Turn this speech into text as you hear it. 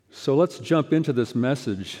So let's jump into this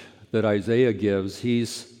message that Isaiah gives.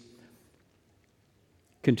 He's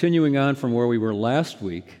continuing on from where we were last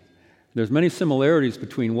week. There's many similarities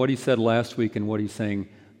between what he said last week and what he's saying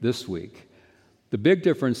this week. The big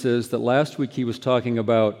difference is that last week he was talking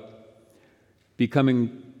about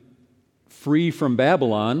becoming free from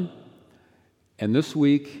Babylon, and this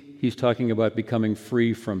week he's talking about becoming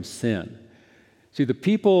free from sin. See, the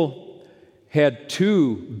people had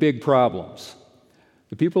two big problems.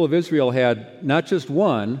 The people of Israel had not just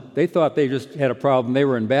one. They thought they just had a problem. They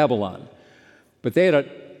were in Babylon. But they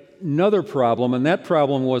had another problem, and that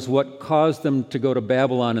problem was what caused them to go to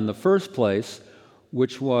Babylon in the first place,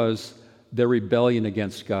 which was their rebellion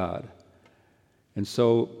against God. And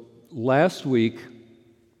so last week,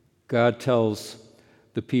 God tells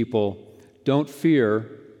the people, don't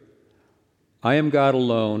fear. I am God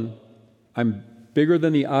alone. I'm bigger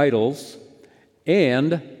than the idols,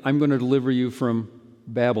 and I'm going to deliver you from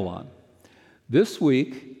Babylon. This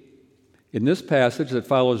week, in this passage that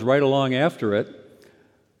follows right along after it,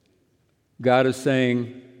 God is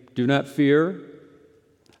saying, do not fear.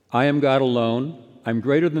 I am God alone. I'm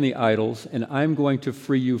greater than the idols, and I'm going to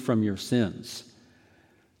free you from your sins.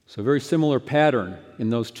 So a very similar pattern in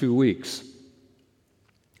those 2 weeks.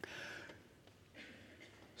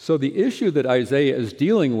 So the issue that Isaiah is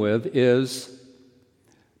dealing with is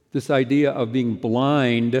this idea of being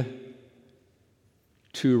blind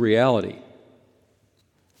to reality.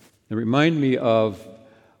 It reminded me of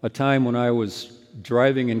a time when I was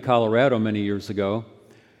driving in Colorado many years ago,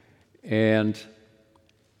 and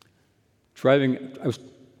I was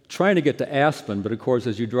trying to get to Aspen, but of course,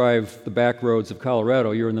 as you drive the back roads of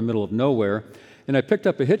Colorado, you're in the middle of nowhere, and I picked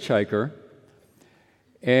up a hitchhiker,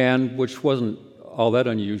 and which wasn't all that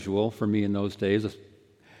unusual for me in those days,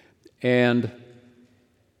 and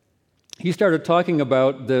he started talking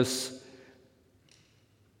about this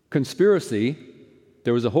conspiracy.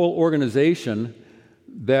 There was a whole organization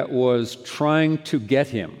that was trying to get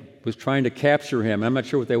him, was trying to capture him. I'm not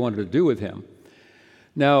sure what they wanted to do with him.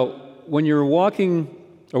 Now, when you're walking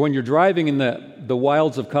or when you're driving in the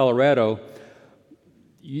wilds of Colorado,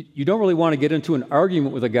 you don't really want to get into an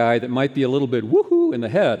argument with a guy that might be a little bit woohoo in the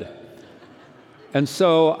head. And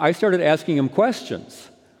so I started asking him questions.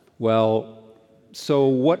 Well, so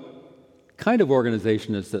what kind of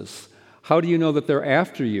organization is this? How do you know that they're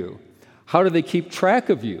after you? How do they keep track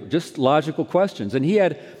of you? Just logical questions. And he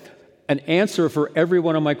had an answer for every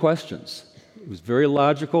one of my questions. It was very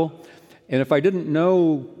logical. And if I didn't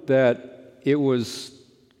know that it was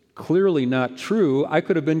clearly not true, I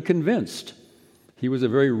could have been convinced. He was a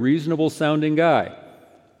very reasonable sounding guy.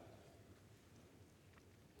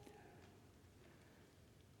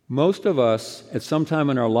 Most of us, at some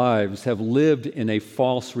time in our lives, have lived in a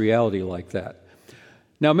false reality like that.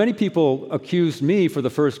 Now, many people accused me for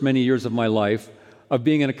the first many years of my life of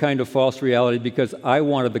being in a kind of false reality because I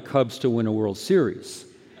wanted the Cubs to win a World Series.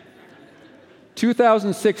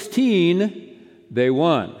 2016, they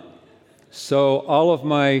won. So all of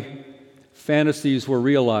my fantasies were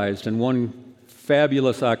realized in one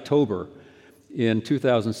fabulous October in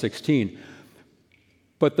 2016.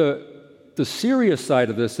 But the serious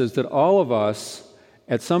side of this is that all of us,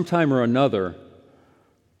 at some time or another,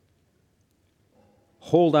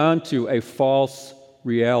 hold on to a false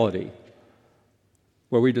reality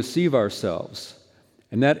where we deceive ourselves.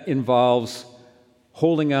 And that involves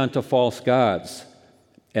holding on to false gods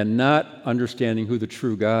and not understanding who the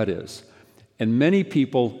true God is. And many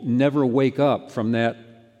people never wake up from that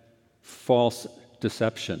false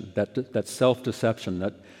deception, that self-deception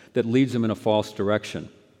that leads them in a false direction.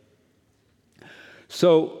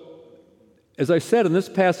 So, as I said, in this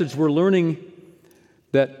passage, we're learning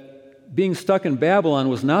that being stuck in Babylon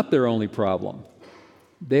was not their only problem.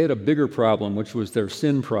 They had a bigger problem, which was their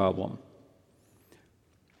sin problem.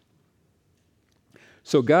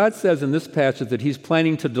 So God says in this passage that He's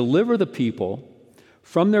planning to deliver the people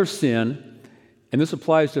from their sin, and this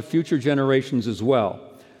applies to future generations as well.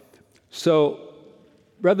 So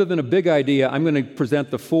rather than a big idea, I'm going to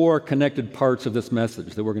present the 4 connected parts of this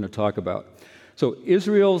message that we're going to talk about. So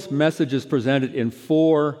Israel's message is presented in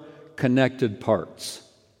 4 connected parts.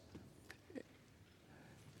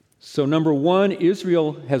 So number 1,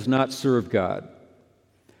 Israel has not served God.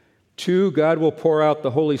 2, God will pour out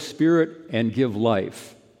the Holy Spirit and give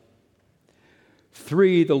life.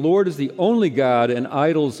 3, the Lord is the only God and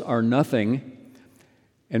idols are nothing.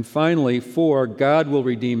 And finally, 4, God will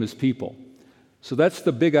redeem His people. So that's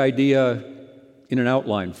the big idea in an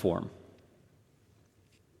outline form.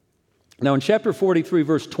 Now in chapter 43,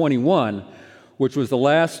 verse 21, which was the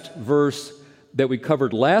last verse that we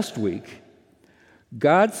covered last week,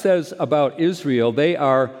 God says about Israel, they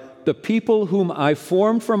are the people whom I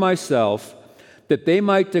formed for myself, that they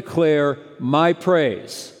might declare my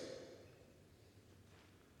praise.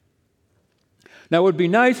 Now, it would be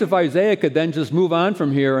nice if Isaiah could then just move on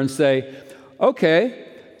from here and say, okay,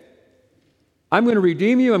 I'm going to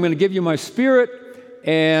redeem you, I'm going to give you my Spirit,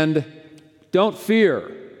 and don't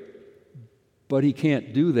fear. But he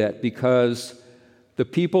can't do that because the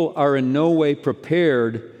people are in no way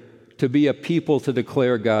prepared to be a people to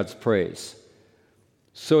declare God's praise.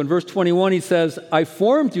 So in verse 21, he says, I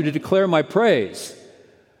formed you to declare my praise.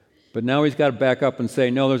 But now he's got to back up and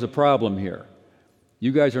say, no, there's a problem here.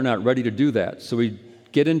 You guys are not ready to do that. So we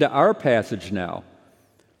get into our passage now.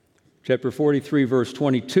 Chapter 43, verse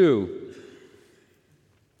 22.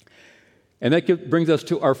 And that brings us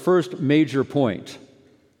to our first major point,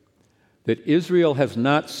 that Israel has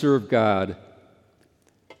not served God,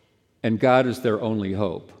 and God is their only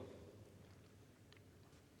hope.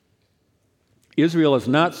 Israel has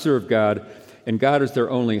not served God, and God is their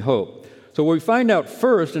only hope. So what we find out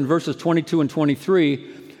first in verses 22 and 23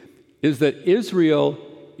 is that Israel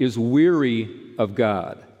is weary of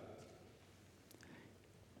God.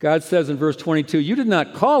 God says in verse 22, you did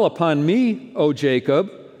not call upon me, O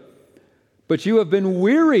Jacob, but you have been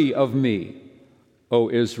weary of me, O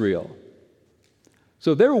Israel.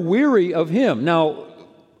 So they're weary of him. Now,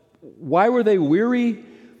 why were they weary?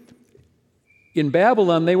 In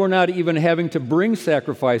Babylon, they were not even having to bring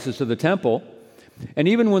sacrifices to the temple. And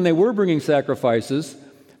even when they were bringing sacrifices,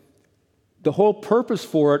 the whole purpose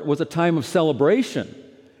for it was a time of celebration.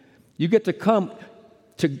 You get to come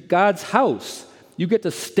to God's house. You get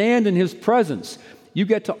to stand in his presence. You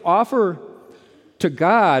get to offer to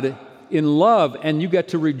God in love, and you get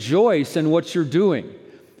to rejoice in what you're doing.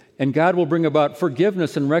 And God will bring about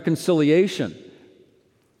forgiveness and reconciliation.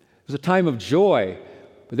 It was a time of joy.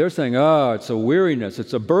 But they're saying, it's a weariness,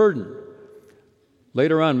 it's a burden.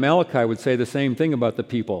 Later on, Malachi would say the same thing about the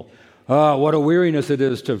people. What a weariness it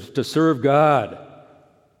is to serve God.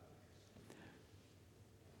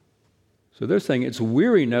 So they're saying it's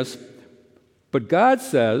weariness, but God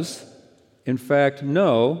says, in fact,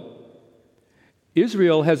 no,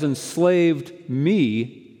 Israel has enslaved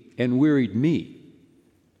me and wearied me.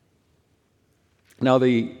 Now,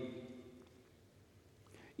 the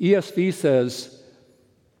ESV says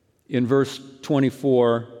in verse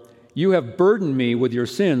 24, you have burdened me with your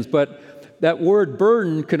sins, but that word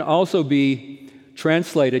burden can also be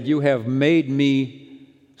translated, you have made me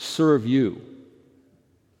serve you.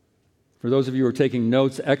 For those of you who are taking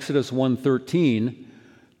notes, Exodus 1:13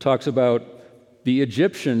 talks about the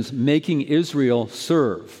Egyptians making Israel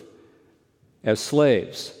serve as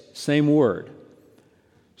slaves. Same word.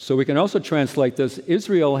 So we can also translate this,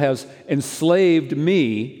 Israel has enslaved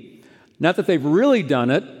me. Not that they've really done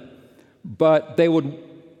it, but they would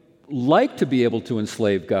like to be able to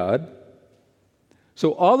enslave God.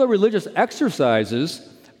 So all the religious exercises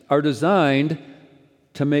are designed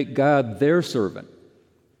to make God their servant.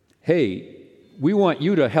 Hey, we want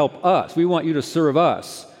you to help us. We want you to serve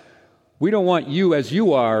us. We don't want you as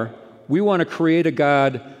you are. We want to create a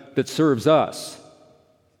God that serves us.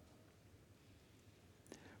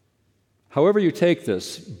 However you take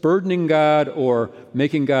this, burdening God or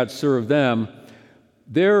making God serve them,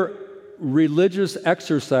 their religious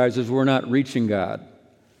exercises were not reaching God.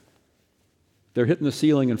 They're hitting the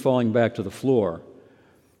ceiling and falling back to the floor.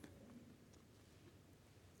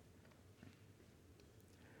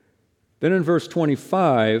 Then in verse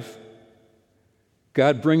 25,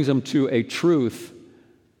 God brings them to a truth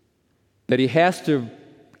that he has to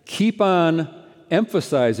keep on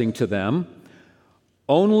emphasizing to them.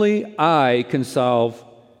 Only I can solve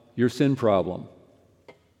your sin problem.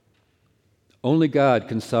 Only God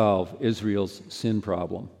can solve Israel's sin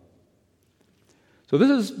problem. So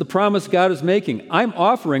this is the promise God is making. I'm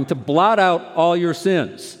offering to blot out all your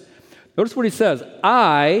sins. Notice what he says.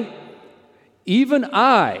 Even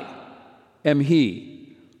I, am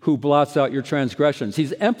he who blots out your transgressions.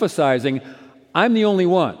 He's emphasizing, I'm the only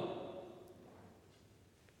one.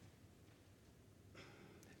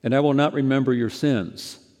 And I will not remember your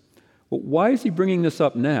sins. Well, why is he bringing this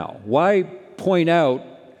up now? Why point out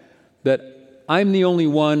that I'm the only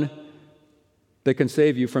one that can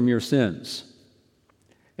save you from your sins?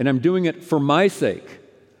 And I'm doing it for my sake,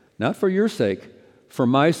 not for your sake, for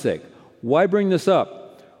my sake. Why bring this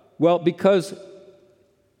up? Well, because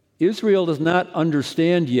Israel does not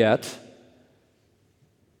understand yet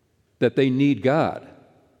that they need God.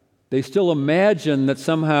 They still imagine that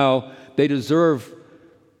somehow they deserve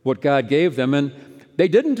what God gave them, and they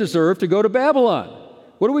didn't deserve to go to Babylon.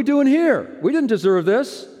 What are we doing here? We didn't deserve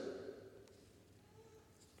this.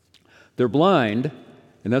 They're blind,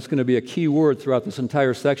 And that's going to be a key word throughout this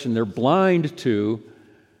entire section. They're blind to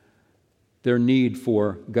their need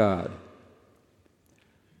for God.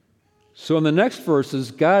 So in the next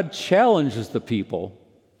verses, God challenges the people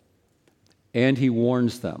and he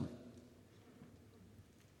warns them.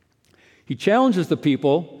 He challenges the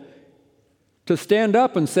people to stand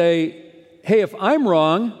up and say, hey, if I'm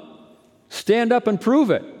wrong, stand up and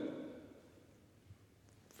prove it.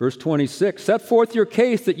 Verse 26, set forth your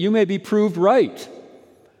case that you may be proved right.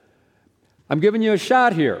 I'm giving you a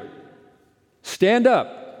shot here. Stand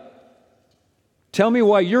up. Tell me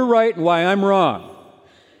why you're right and why I'm wrong.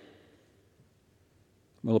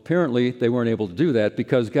 Well, apparently they weren't able to do that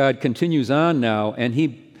because God continues on now and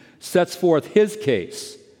he sets forth his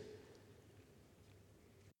case.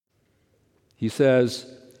 He says,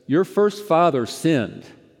 your first father sinned,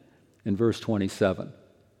 in verse 27.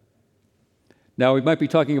 Now, we might be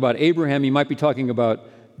talking about Abraham, he might be talking about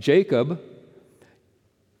Jacob,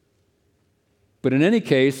 but in any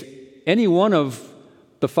case, any one of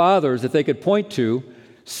the fathers that they could point to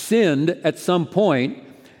sinned at some point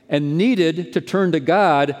and needed to turn to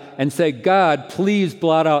God and say, God, please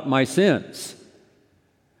blot out my sins.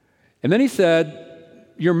 And then he said,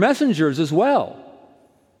 your messengers as well.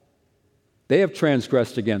 They have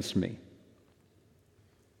transgressed against me.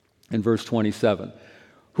 In verse 27.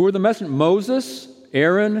 Who are the messengers? Moses,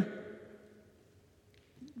 Aaron.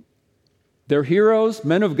 They're heroes,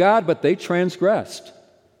 men of God, but they transgressed.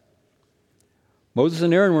 Moses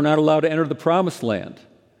and Aaron were not allowed to enter the promised land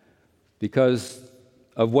because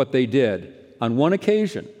of what they did on one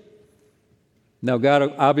occasion. Now,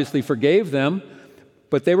 God obviously forgave them,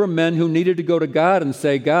 but they were men who needed to go to God and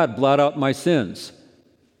say, God, blot out my sins.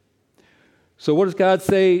 So what does God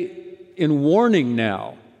say in warning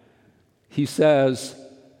now? He says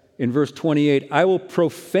in verse 28, I will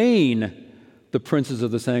profane the princes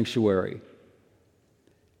of the sanctuary.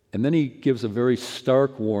 And then he gives a very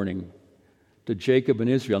stark warning to Jacob and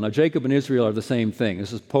Israel. Now, Jacob and Israel are the same thing.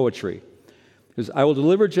 This is poetry. He says, I will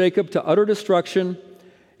deliver Jacob to utter destruction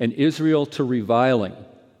and Israel to reviling.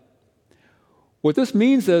 What this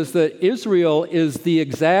means is that Israel is the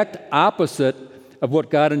exact opposite of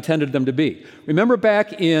what God intended them to be. Remember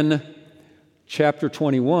back in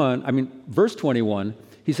verse 21,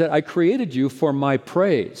 he said, I created you for my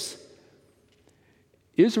praise.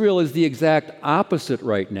 Israel is the exact opposite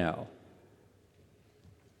right now.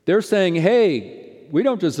 They're saying, hey, we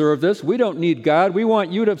don't deserve this. We don't need God. We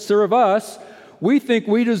want you to serve us. We think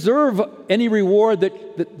we deserve any reward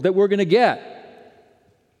that we're going to get.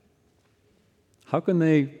 How can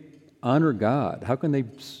they honor God? How can they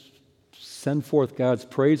send forth God's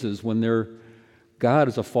praises when their God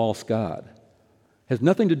is a false God? It has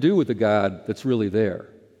nothing to do with the God that's really there.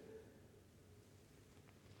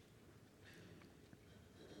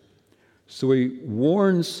 So he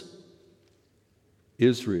warns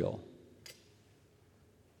Israel,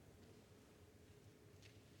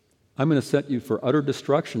 I'm going to set you for utter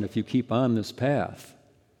destruction if you keep on this path.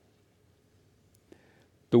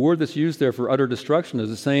 The word that's used there for utter destruction is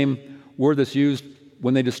the same word that's used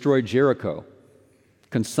when they destroyed Jericho.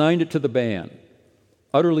 Consigned it to the ban,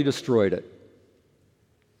 utterly destroyed it.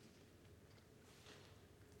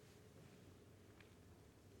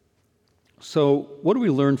 So, what do we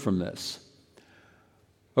learn from this?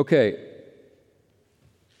 Okay,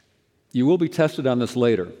 you will be tested on this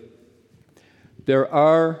later. There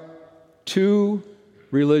are two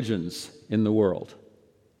religions in the world.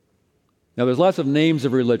 Now, there's lots of names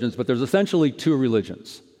of religions, but there's essentially two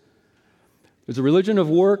religions. There's a religion of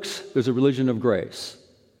works, there's a religion of grace.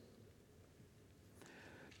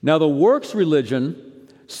 Now, the works religion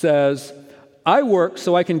says, I work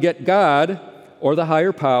so I can get God or the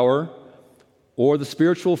higher power or the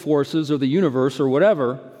spiritual forces or the universe or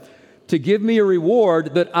whatever to give me a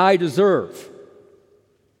reward that I deserve.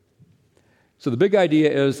 So the big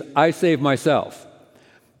idea is, I save myself.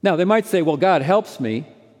 Now, they might say, well, God helps me,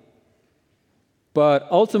 but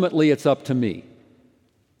ultimately it's up to me.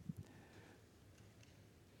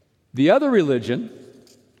 The other religion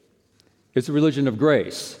is a religion of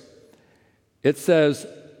grace. It says,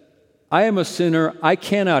 I am a sinner, I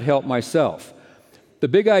cannot help myself. The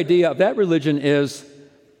big idea of that religion is,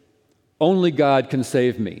 only God can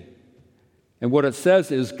save me. And what it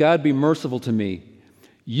says is, God, be merciful to me.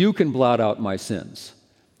 You can blot out my sins.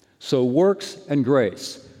 So works and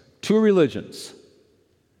grace, two religions.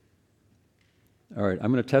 All right,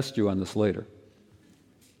 I'm going to test you on this later.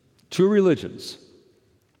 Two religions.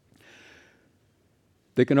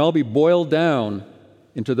 They can all be boiled down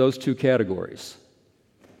into those two categories.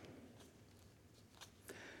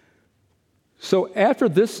 So after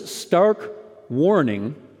this stark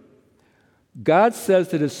warning, God says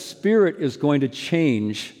that His Spirit is going to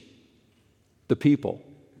change the people.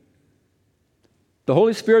 The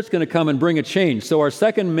Holy Spirit's going to come and bring a change. So our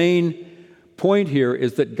second main point here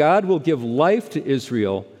is that God will give life to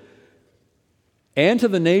Israel and to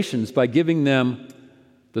the nations by giving them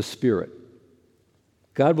the Spirit.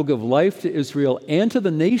 God will give life to Israel and to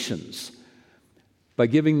the nations by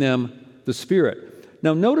giving them the Spirit.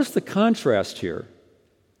 Now notice the contrast here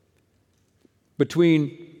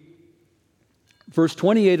between verse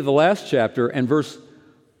 28 of the last chapter and verses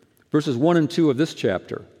 1 and 2 of this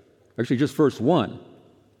chapter. Actually, just verse 1.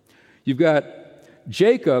 You've got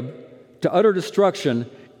Jacob to utter destruction,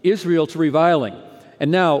 Israel to reviling. And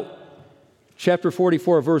now, chapter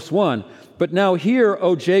 44, verse 1. But now hear,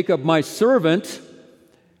 O Jacob, my servant,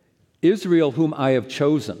 Israel, whom I have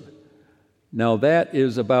chosen. Now that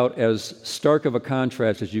is about as stark of a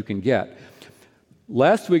contrast as you can get.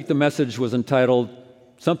 Last week, the message was entitled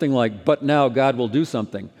something like, But now God will do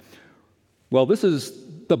something. Well, this is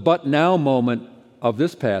the but now moment of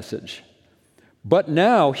this passage. But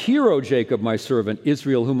now, hear, O Jacob, my servant,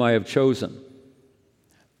 Israel, whom I have chosen.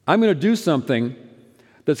 I'm going to do something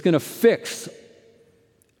that's going to fix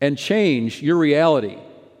and change your reality.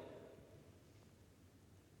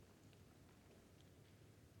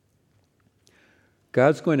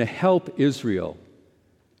 God's going to help Israel,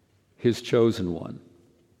 His chosen one.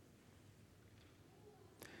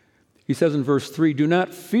 He says in verse 3, do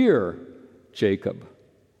not fear, Jacob.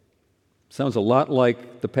 Sounds a lot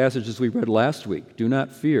like the passages we read last week. Do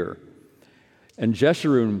not fear. And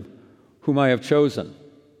Jeshurun, whom I have chosen.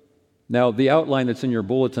 Now, the outline that's in your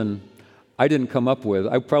bulletin, I didn't come up with.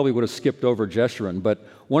 I probably would have skipped over Jeshurun, but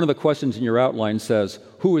one of the questions in your outline says,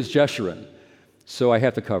 who is Jeshurun? So I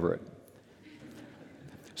have to cover it.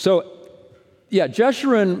 So, yeah,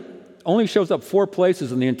 Jeshurun only shows up 4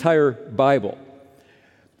 places in the entire Bible.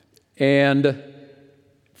 And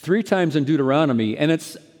 3 times in Deuteronomy, and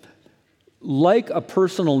it's like a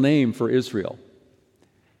personal name for Israel.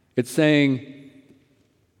 It's saying,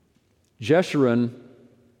 Jeshurun,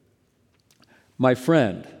 my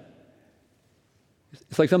friend.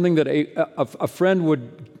 It's like something that a friend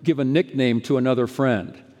would give a nickname to another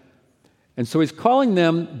friend. And so he's calling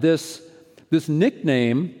them this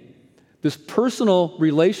nickname, this personal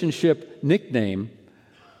relationship nickname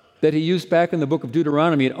that he used back in the book of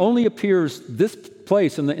Deuteronomy. It only appears this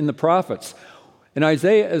place in the prophets. And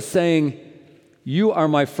Isaiah is saying, you are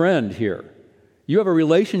my friend here. You have a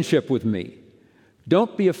relationship with me.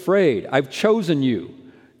 Don't be afraid. I've chosen you,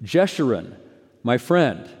 Jeshurun, my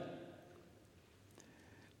friend. And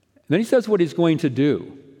then he says what he's going to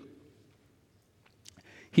do.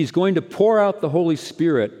 He's going to pour out the Holy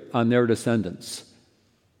Spirit on their descendants.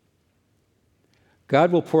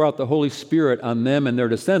 God will pour out the Holy Spirit on them and their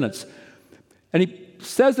descendants. And he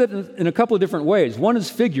says it in a couple of different ways. One is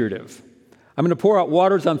figurative. I'm going to pour out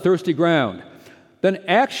waters on thirsty ground. Then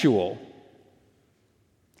actual,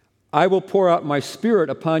 I will pour out my Spirit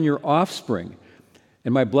upon your offspring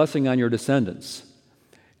and my blessing on your descendants.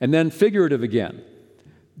 And then figurative again.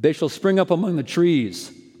 They shall spring up among the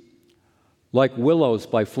trees like willows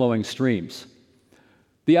by flowing streams.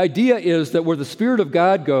 The idea is that where the Spirit of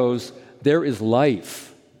God goes, there is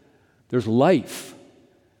life. There's life.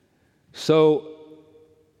 So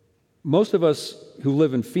most of us who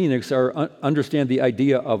live in Phoenix understand the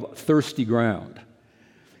idea of thirsty ground.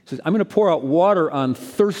 He says, I'm going to pour out water on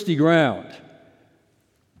thirsty ground.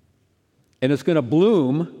 And it's going to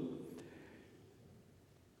bloom.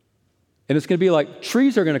 And it's going to be like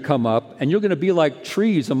trees are going to come up, and you're going to be like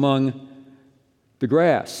trees among the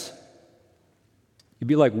grass. You'd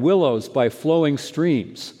be like willows by flowing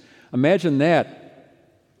streams. Imagine that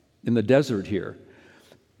in the desert here.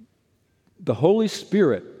 The Holy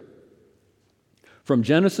Spirit, from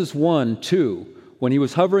Genesis 1, 2, when he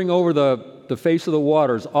was hovering over the face of the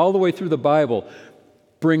waters, all the way through the Bible,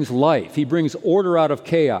 brings life. He brings order out of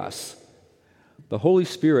chaos. The Holy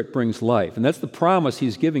Spirit brings life, and that's the promise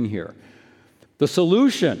he's giving here. The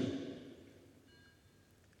solution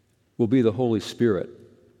will be the Holy Spirit.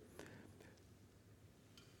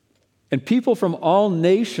 And people from all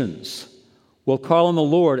nations will call on the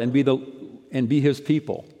Lord and be his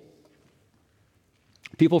people.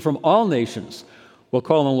 People from all nations will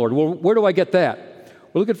call on the Lord. Well, where do I get that?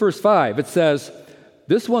 Well, look at verse 5. It says,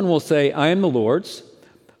 this one will say, I am the Lord's.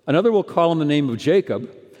 Another will call on the name of Jacob.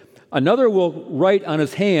 Another will write on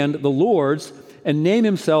his hand the Lord's and name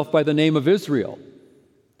himself by the name of Israel.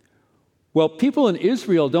 Well, people in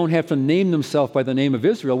Israel don't have to name themselves by the name of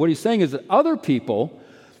Israel. What he's saying is that other people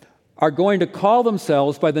are going to call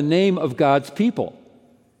themselves by the name of God's people.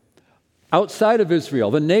 Outside of Israel,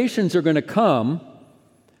 the nations are going to come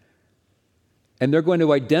and they're going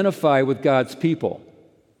to identify with God's people.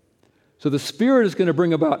 So the Spirit is going to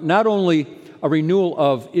bring about not only a renewal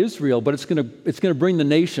of Israel, but it's going to bring the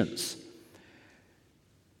nations.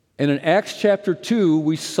 And in Acts chapter 2,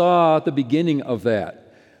 we saw the beginning of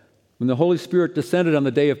that. When the Holy Spirit descended on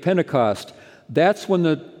the day of Pentecost, that's when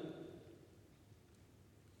the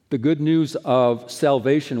good news of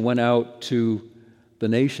salvation went out to the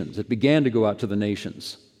nations. It began to go out to the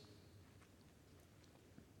nations.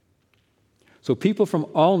 So people from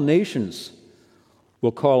all nations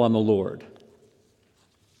will call on the Lord.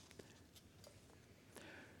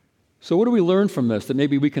 So what do we learn from this that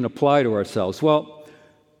maybe we can apply to ourselves? Well,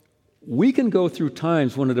 we can go through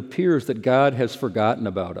times when it appears that God has forgotten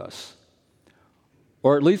about us,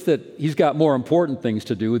 or at least that he's got more important things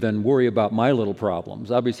to do than worry about my little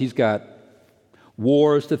problems. Obviously, he's got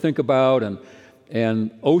wars to think about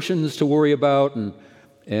and oceans to worry about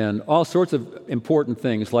and all sorts of important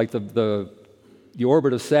things like the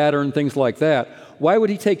orbit of Saturn, things like that. Why would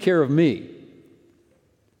he take care of me?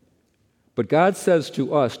 But God says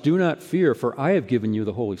to us, do not fear, for I have given you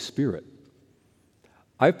the Holy Spirit.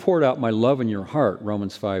 I've poured out my love in your heart,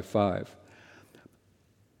 Romans 5:5.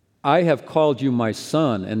 I have called you my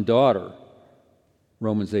son and daughter,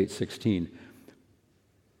 Romans 8:16.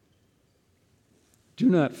 Do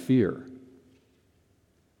not fear.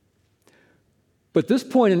 But at this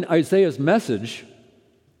point in Isaiah's message,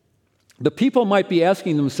 the people might be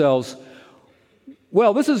asking themselves,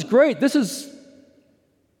 well, this is great. This is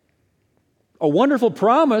a wonderful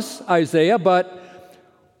promise, Isaiah, but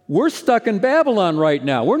we're stuck in Babylon right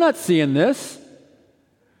now. We're not seeing this.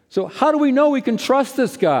 So how do we know we can trust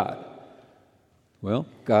this God? Well,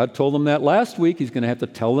 God told them that last week. He's going to have to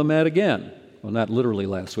tell them that again. Well, not literally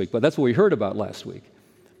last week, but that's what we heard about last week.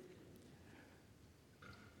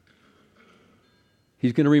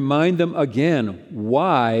 He's going to remind them again,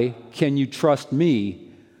 why can you trust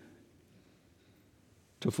me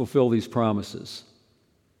to fulfill these promises?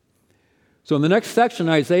 So in the next section,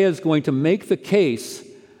 Isaiah is going to make the case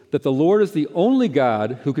that the Lord is the only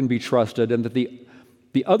God who can be trusted and that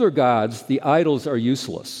the other gods, the idols, are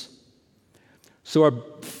useless. So our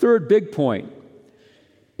third big point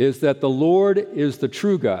is that the Lord is the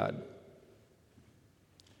true God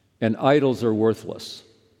and idols are worthless.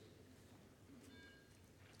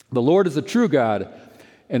 The Lord is the true God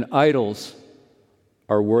and idols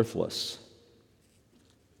are worthless.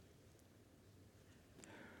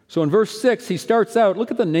 So in verse 6, he starts out,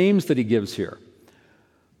 look at the names that he gives here.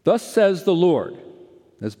 Thus says the Lord,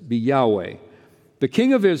 that's be Yahweh, the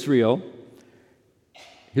King of Israel,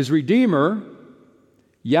 his Redeemer,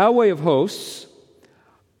 Yahweh of hosts,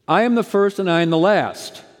 I am the first and I am the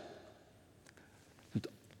last. He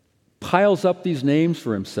piles up these names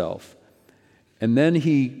for himself. And then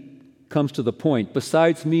he comes to the point,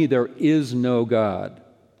 besides me there is no God.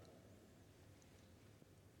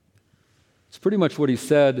 It's pretty much what he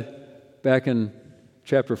said back in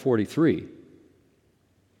chapter 43.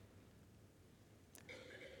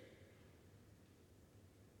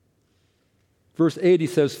 Verse 8, he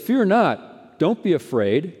says, fear not, don't be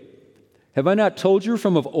afraid. Have I not told you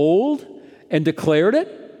from of old and declared it?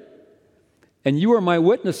 And you are my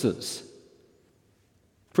witnesses.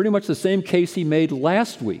 Pretty much the same case he made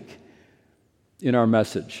last week in our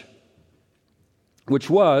message, which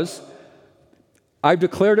was, I've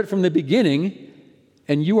declared it from the beginning,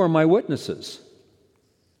 and you are my witnesses.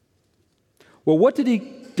 Well, what did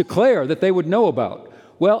he declare that they would know about?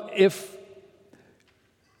 Well, if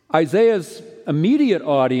Isaiah's immediate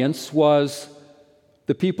audience was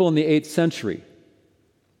the people in the 8th century,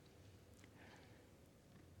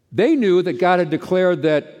 they knew that God had declared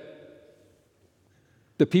that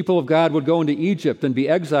the people of God would go into Egypt and be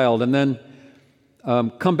exiled and then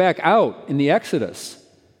come back out in the Exodus.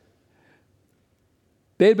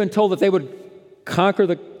 They had been told that they would conquer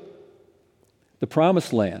the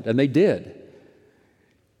promised land, and they did.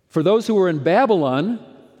 For those who were in Babylon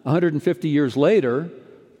 150 years later,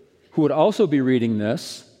 who would also be reading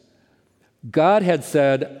this, God had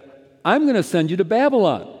said, I'm going to send you to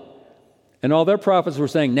Babylon. And all their prophets were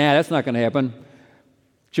saying, nah, that's not going to happen.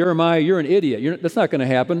 Jeremiah, you're an idiot. That's not going to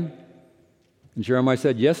happen. And Jeremiah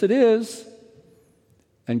said, yes, it is.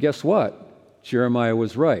 And guess what? Jeremiah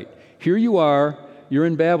was right. Here you are. You're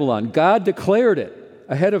in Babylon. God declared it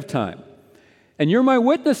ahead of time. And you're my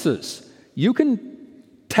witnesses. You can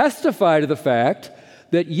testify to the fact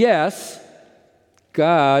that, yes,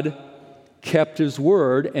 God kept his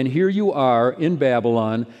word, and here you are in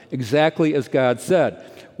Babylon, exactly as God said.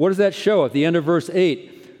 What does that show at the end of verse 8?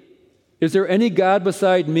 Is there any God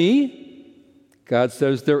beside me? God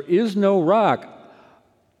says, there is no rock.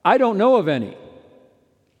 I don't know of any.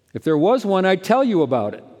 If there was one, I'd tell you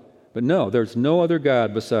about it. But no, there's no other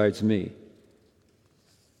God besides me.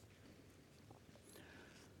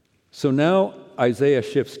 So now Isaiah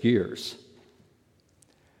shifts gears.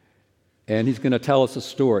 And he's going to tell us a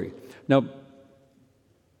story. Now,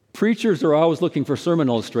 preachers are always looking for sermon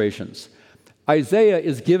illustrations. Isaiah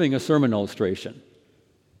is giving a sermon illustration.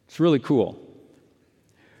 It's really cool.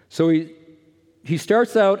 So he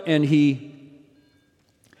starts out and he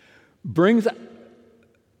brings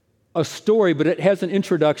a story, but it has an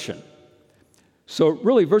introduction. So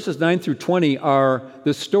really, verses 9 through 20 are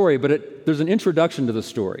this story, but there's an introduction to the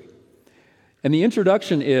story. And the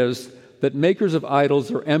introduction is that makers of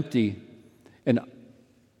idols are empty, and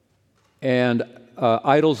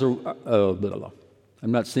idols are...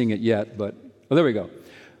 I'm not seeing it yet, but... Oh, there we go.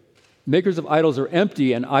 Makers of idols are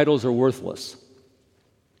empty, and idols are worthless.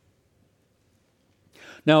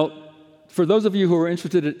 Now, for those of you who are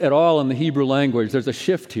interested at all in the Hebrew language, there's a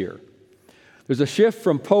shift here. There's a shift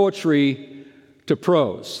from poetry to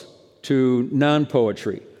prose, to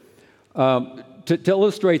non-poetry. To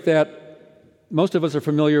illustrate that, most of us are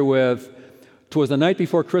familiar with, "'Twas the night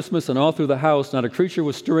before Christmas, and all through the house not a creature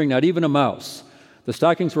was stirring, not even a mouse. The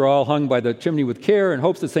stockings were all hung by the chimney with care in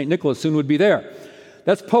hopes that St. Nicholas soon would be there."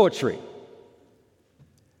 That's poetry.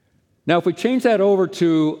 Now, if we change that over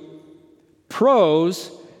to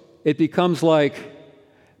prose, it becomes like,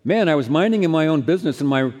 man, I was minding in my own business in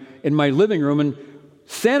my living room, and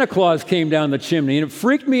Santa Claus came down the chimney, and it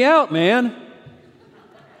freaked me out, man.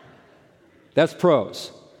 That's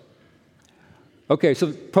prose. Okay,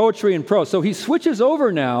 so poetry and prose. So he switches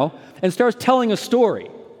over now and starts telling a story.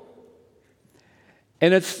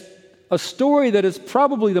 And it's a story that is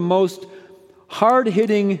probably the most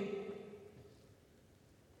hard-hitting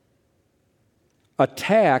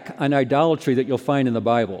attack on idolatry that you'll find in the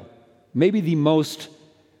Bible. Maybe the most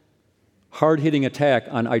hard-hitting attack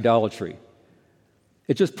on idolatry.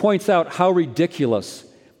 It just points out how ridiculous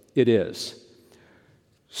it is.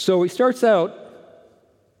 So he starts out,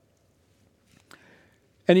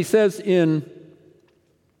 and he says in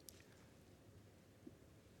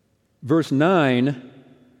verse 9,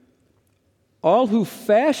 "All who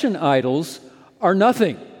fashion idols are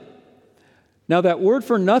nothing." Now, that word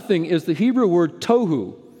for nothing is the Hebrew word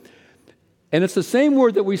tohu. And it's the same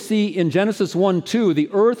word that we see in Genesis 1:2. The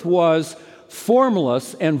earth was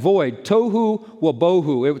formless and void. Tohu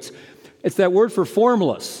wabohu. It's that word for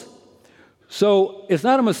formless. So it's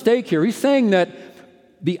not a mistake here. He's saying that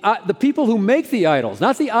the people who make the idols,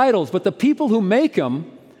 not the idols, but the people who make them,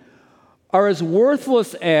 are as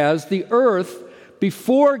worthless as the earth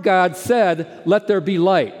before God said, "Let there be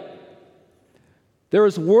light." They're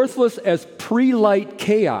as worthless as pre-light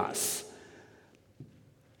chaos.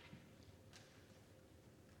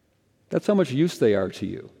 That's how much use they are to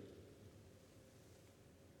you.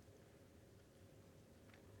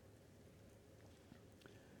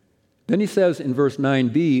 Then he says in verse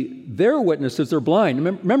 9b, "Their witnesses are blind."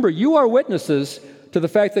 Remember, you are witnesses to the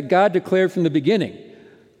fact that God declared from the beginning.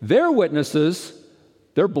 Their witnesses,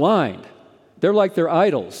 they're blind. They're like their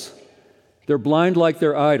idols. They're blind like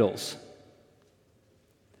their idols.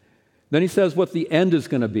 Then he says what the end is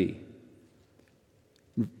going to be.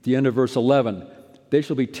 The end of verse 11. "They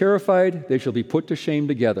shall be terrified, they shall be put to shame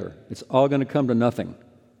together." It's all going to come to nothing.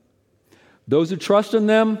 Those who trust in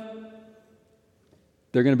them,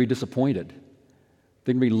 they're going to be disappointed.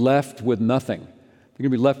 They're going to be left with nothing. They're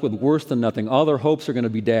going to be left with worse than nothing. All their hopes are going to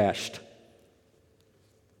be dashed.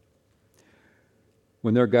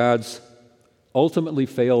 When their gods ultimately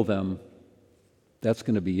fail them, that's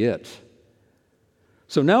going to be it.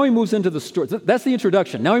 So now he moves into the story. That's the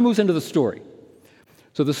introduction. Now he moves into the story.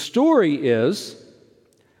 So the story is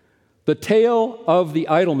the tale of the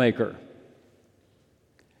idol maker.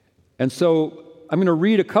 And so I'm going to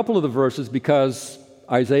read a couple of the verses because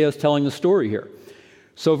Isaiah is telling the story here.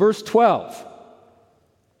 So verse 12.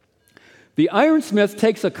 "The ironsmith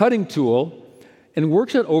takes a cutting tool and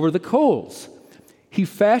works it over the coals. He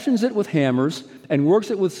fashions it with hammers and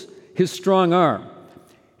works it with his strong arm.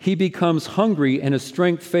 He becomes hungry and his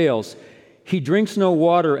strength fails. He drinks no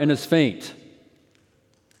water and is faint."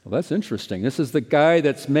 Well, that's interesting. This is the guy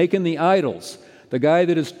that's making the idols, the guy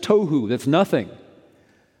that is tohu, that's nothing.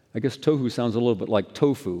 I guess tohu sounds a little bit like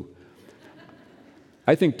tofu.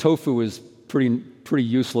 I think tofu is pretty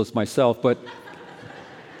useless myself, but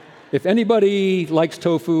if anybody likes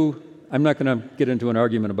tofu, I'm not going to get into an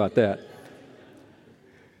argument about that.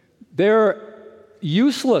 They're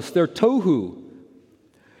useless. They're tohu.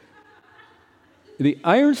 The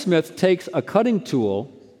ironsmith takes a cutting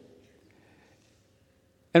tool,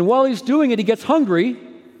 and while he's doing it, he gets hungry,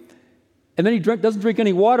 And then he doesn't drink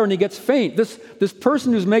any water and he gets faint. This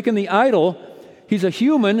person who's making the idol, he's a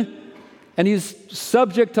human and he's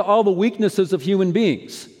subject to all the weaknesses of human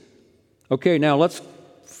beings. Okay, now let's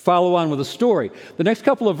follow on with the story. The next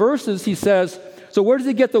couple of verses, he says, so where does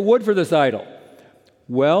he get the wood for this idol?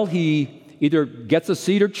 Well, he either gets a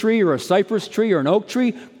cedar tree or a cypress tree or an oak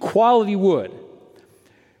tree, quality wood.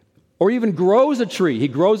 Or even grows a tree. He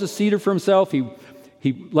grows a cedar for himself. He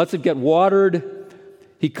lets it get watered.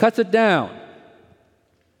 He cuts it down.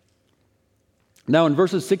 Now in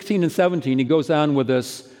verses 16 and 17, he goes on with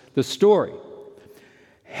this story.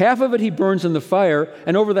 Half of it he burns in the fire,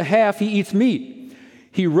 and over the half he eats meat.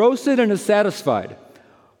 He roasts it and is satisfied.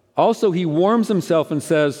 Also he warms himself and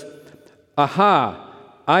says, aha,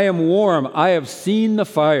 I am warm, I have seen the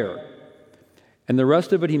fire. And the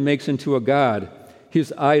rest of it he makes into a god,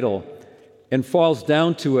 his idol, and falls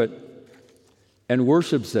down to it and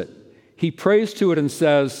worships it. He prays to it and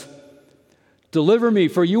says, deliver me,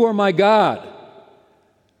 for you are my God.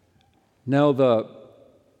 Now the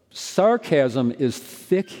sarcasm is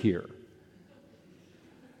thick here.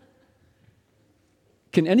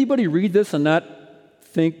 Can anybody read this and not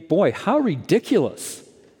think, boy, how ridiculous?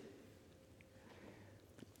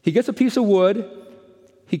 He gets a piece of wood,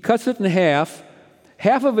 he cuts it in half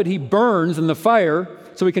of it he burns in the fire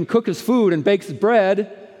so he can cook his food and bakes his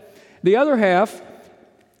bread. The other half,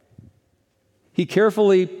 he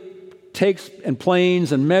carefully takes and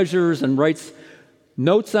planes and measures and writes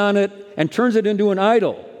notes on it and turns it into an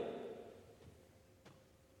idol.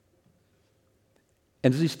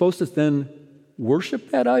 And is he supposed to then worship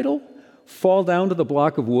that idol? Fall down to the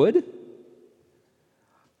block of wood?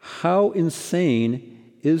 How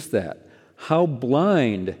insane is that? How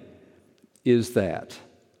blind is that?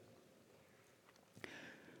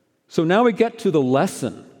 So now we get to the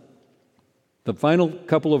lesson. The final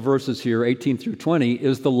couple of verses here, 18 through 20,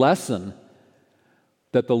 is the lesson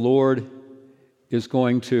that the Lord is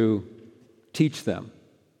going to teach them.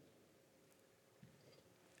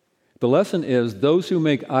 The lesson is those who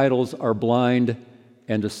make idols are blind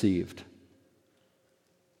and deceived.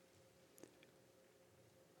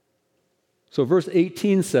 So verse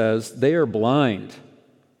 18 says, they are blind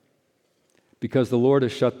because the Lord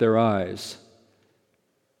has shut their eyes.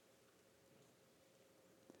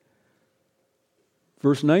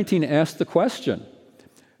 Verse 19 asks the question.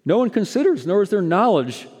 No one considers, nor is there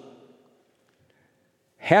knowledge.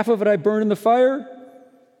 Half of it I burn in the fire,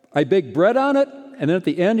 I bake bread on it, and then at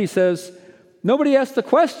the end he says, nobody asked the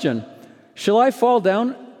question, shall I fall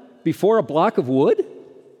down before a block of wood?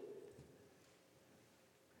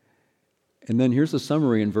 And then here's a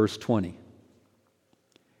summary in verse 20.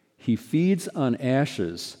 He feeds on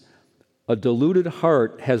ashes. A deluded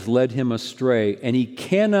heart has led him astray, and he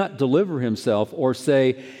cannot deliver himself or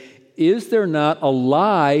say, is there not a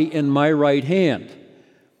lie in my right hand?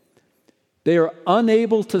 They are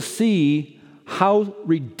unable to see how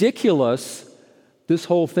ridiculous this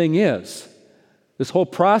whole thing is, this whole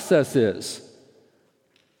process is.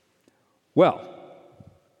 Well,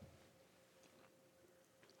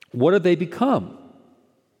 what did they become?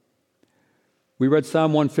 We read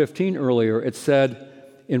Psalm 115 earlier. It said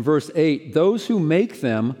in verse 8, those who make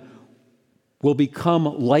them will become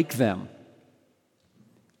like them,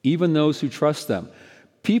 even those who trust them.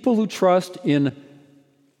 People who trust in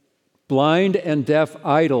blind and deaf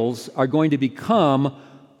idols are going to become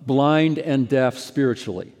blind and deaf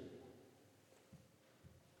spiritually.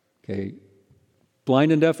 Okay,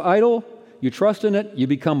 blind and deaf idol, you trust in it, you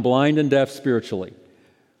become blind and deaf spiritually.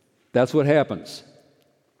 That's what happens.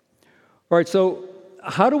 All right, so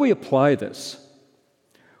how do we apply this?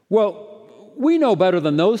 Well, we know better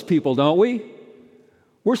than those people, don't we?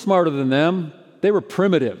 We're smarter than them. They were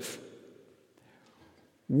primitive.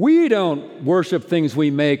 We don't worship things we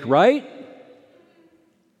make, right?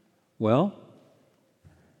 Well,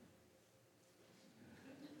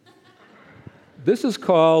 this is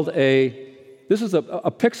called a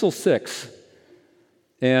Pixel 6,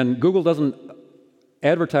 and Google doesn't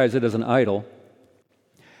advertise it as an idol.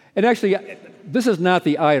 And actually, this is not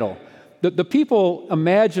the idol. The people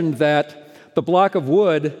imagined that the block of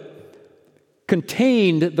wood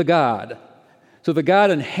contained the God. So the God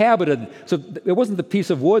inhabited, so it wasn't the piece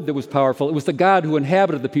of wood that was powerful, it was the God who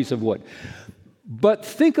inhabited the piece of wood. But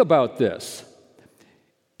think about this.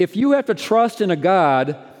 If you have to trust in a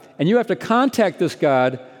God and you have to contact this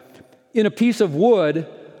God in a piece of wood,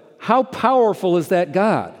 how powerful is that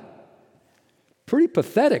God? Pretty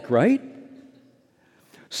pathetic, right?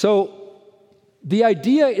 So the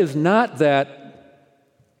idea is not that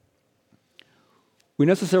we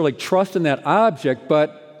necessarily trust in that object,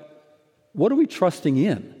 but what are we trusting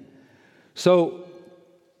in? So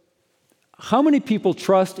How many people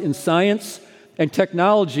trust in science and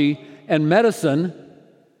technology and medicine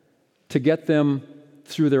to get them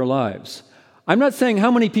through their lives? I'm not saying how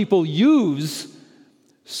many people use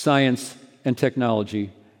science and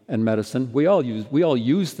technology and medicine. We all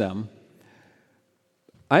use them.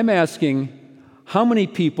 I'm asking how many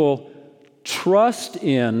people trust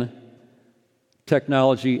in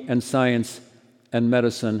technology and science and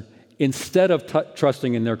medicine instead of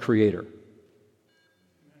trusting in their Creator.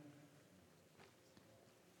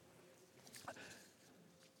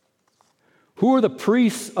 Who are the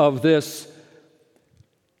priests of this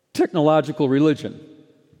technological religion,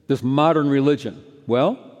 this modern religion?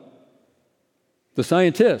 Well, the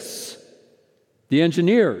scientists, the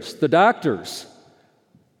engineers, the doctors.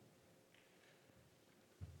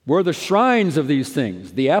 We're the shrines of these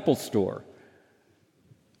things, the Apple Store,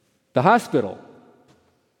 the hospital,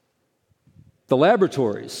 the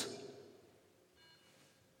laboratories.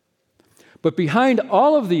 But behind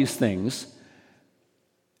all of these things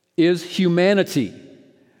is humanity.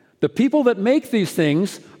 The people that make these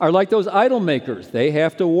things are like those idol makers. They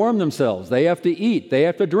have to warm themselves. They have to eat. They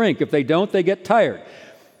have to drink. If they don't, they get tired.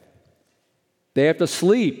 They have to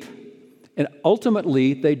sleep. And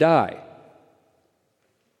ultimately, they die.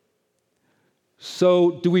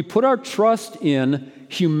 So, do we put our trust in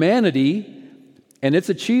humanity and its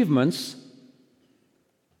achievements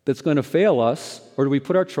that's going to fail us, or do we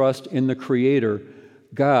put our trust in the Creator,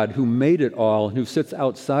 God, who made it all and who sits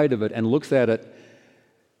outside of it and looks at it,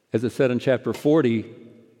 as it said in chapter 40,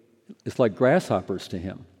 it's like grasshoppers to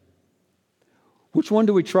him? Which one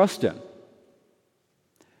do we trust in?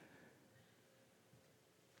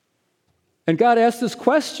 And God asked this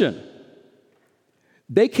question.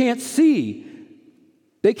 They can't see.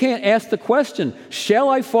 They can't ask the question, shall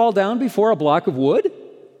I fall down before a block of wood?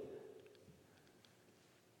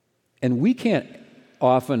 And we can't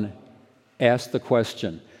often ask the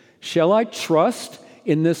question, shall I trust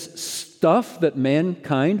in this stuff that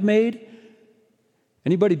mankind made?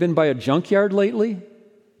 Anybody been by a junkyard lately?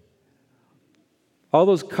 All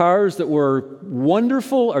those cars that were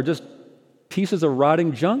wonderful are just pieces of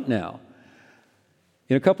rotting junk now.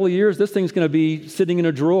 In a couple of years, this thing's going to be sitting in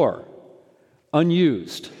a drawer,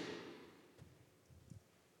 unused.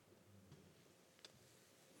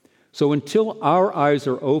 So until our eyes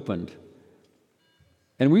are opened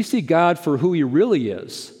and we see God for who He really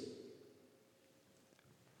is,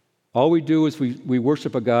 all we do is we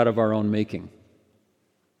worship a God of our own making.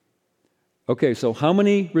 Okay, so how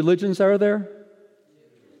many religions are there?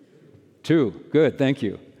 2. Good, thank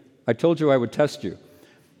you. I told you I would test you.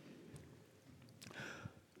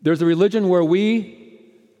 There's a religion where we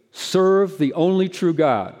serve the only true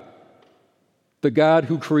God, the God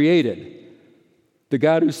who created, the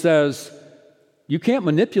God who says, you can't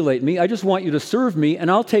manipulate me, I just want you to serve me and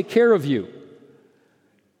I'll take care of you.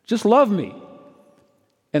 Just love me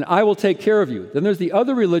and I will take care of you. Then there's the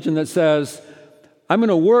other religion that says, I'm going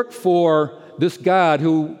to work for this God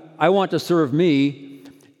who I want to serve me,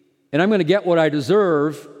 and I'm going to get what I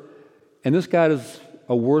deserve, and this God is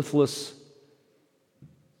a worthless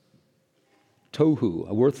tohu,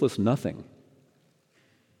 a worthless nothing.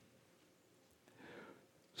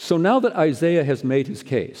 So now that Isaiah has made his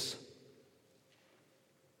case,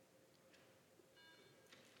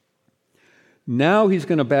 now he's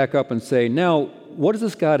going to back up and say, now, what does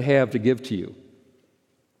this God have to give to you?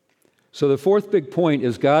 So the fourth big point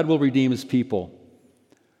is God will redeem his people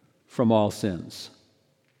from all sins.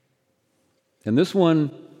 And this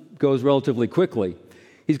one goes relatively quickly.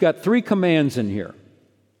 He's got 3 commands in here.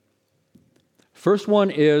 First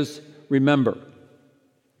one is remember.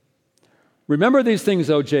 Remember these things,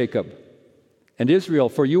 O Jacob and Israel,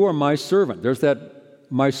 for you are my servant. There's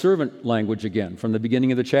that my servant language again from the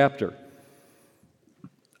beginning of the chapter.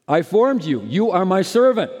 I formed you. You are my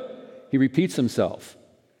servant. He repeats himself.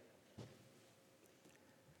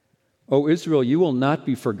 O Israel, you will not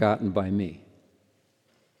be forgotten by me.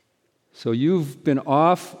 So you've been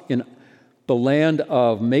off in the land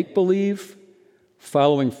of make-believe,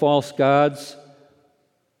 following false gods,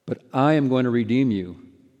 but I am going to redeem you.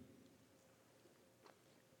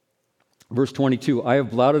 Verse 22, I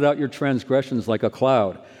have blotted out your transgressions like a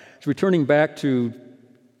cloud. It's returning back to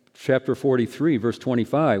chapter 43, verse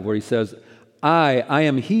 25, where he says, I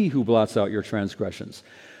am he who blots out your transgressions.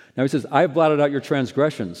 Now he says, I have blotted out your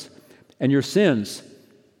transgressions and your sins.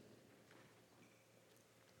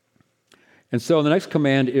 And so the next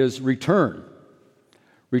command is return.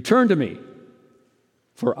 Return to me,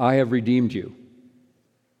 for I have redeemed you.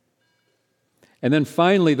 And then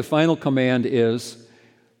finally, the final command is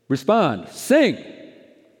respond. Sing.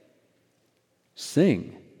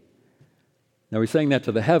 Sing. Now he's saying that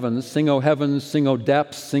to the heavens. Sing, O heavens, sing, O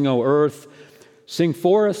depths, sing, O earth, sing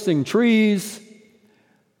forests, sing trees.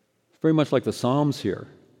 Very much like the Psalms here.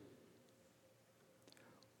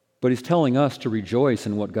 But he's telling us to rejoice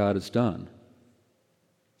in what God has done.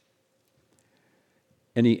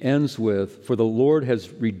 And he ends with, for the Lord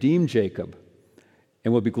has redeemed Jacob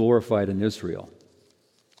and will be glorified in Israel.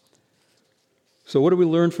 So what do we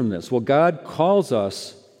learn from this? Well, God calls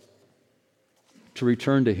us to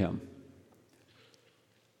return to him.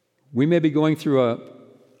 We may be going through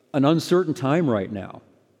an uncertain time right now.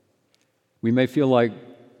 We may feel like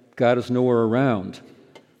God is nowhere around.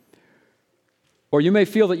 Or you may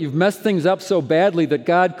feel that you've messed things up so badly that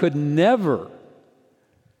God could never,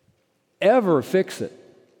 ever fix it.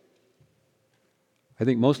 I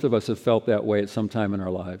think most of us have felt that way at some time in our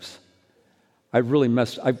lives.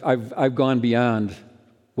 I've gone beyond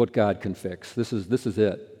what God can fix. This is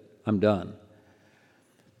it. I'm done.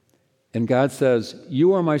 And God says,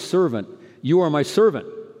 you are my servant. You are my servant.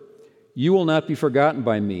 You will not be forgotten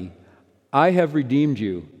by me. I have redeemed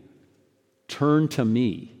you. Turn to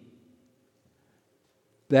me.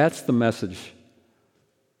 That's the message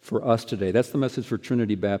for us today. That's the message for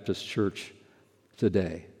Trinity Baptist Church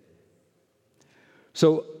today.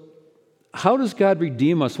 So, how does God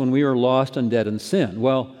redeem us when we are lost and dead in sin?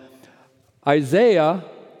 Well, Isaiah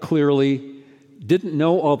clearly didn't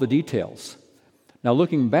know all the details. Now,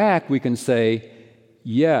 looking back, we can say,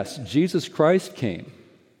 yes, Jesus Christ came.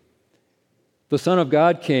 The Son of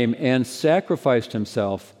God came and sacrificed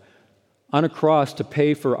himself on a cross to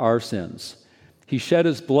pay for our sins. He shed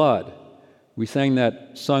his blood. We sang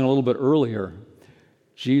that song a little bit earlier.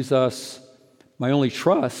 Jesus, my only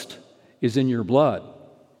trust is in your blood.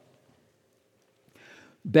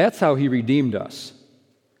 That's how he redeemed us.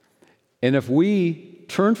 And if we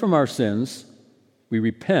turn from our sins, we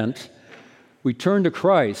repent, we turn to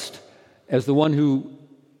Christ as the one who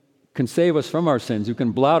can save us from our sins, who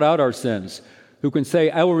can blot out our sins, who can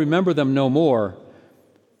say, I will remember them no more,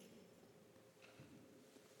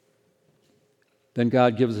 then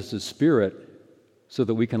God gives us his Spirit so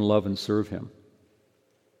that we can love and serve him.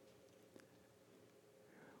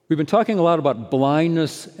 We've been talking a lot about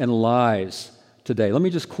blindness and lies today. Let me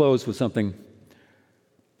just close with something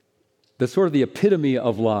that's sort of the epitome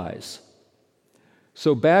of lies.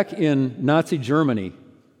 So back in Nazi Germany,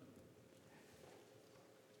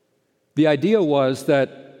 the idea was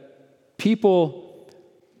that people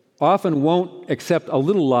often won't accept a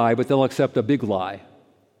little lie, but they'll accept a big lie.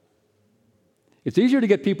 It's easier to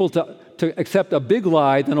get people to accept a big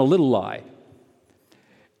lie than a little lie.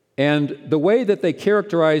 And the way that they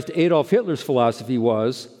characterized Adolf Hitler's philosophy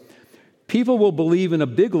was, people will believe in a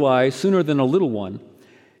big lie sooner than a little one,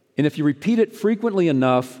 and if you repeat it frequently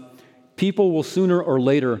enough, people will sooner or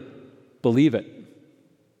later believe it.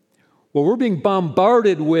 Well, we're being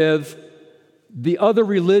bombarded with the other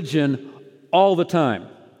religion all the time.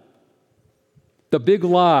 The big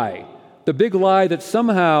lie that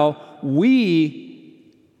somehow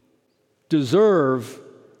we deserve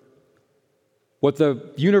what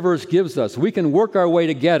the universe gives us. We can work our way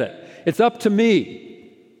to get it. It's up to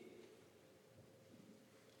me.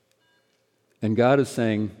 And God is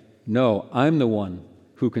saying, no, I'm the one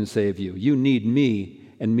who can save you. You need me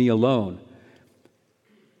and me alone.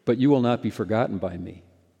 But you will not be forgotten by me.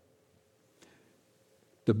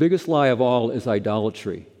 The biggest lie of all is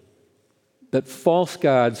idolatry, that false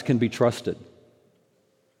gods can be trusted.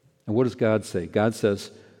 And what does God say? God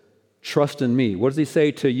says, trust in me. What does he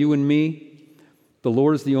say to you and me? The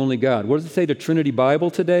Lord is the only God. What does it say to Trinity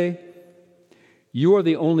Bible today? You are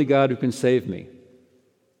the only God who can save me.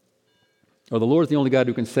 Or the Lord is the only God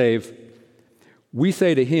who can save. We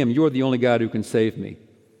say to him, you are the only God who can save me.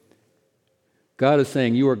 God is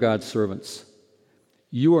saying, you are God's servants.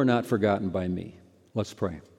 You are not forgotten by me. Let's pray.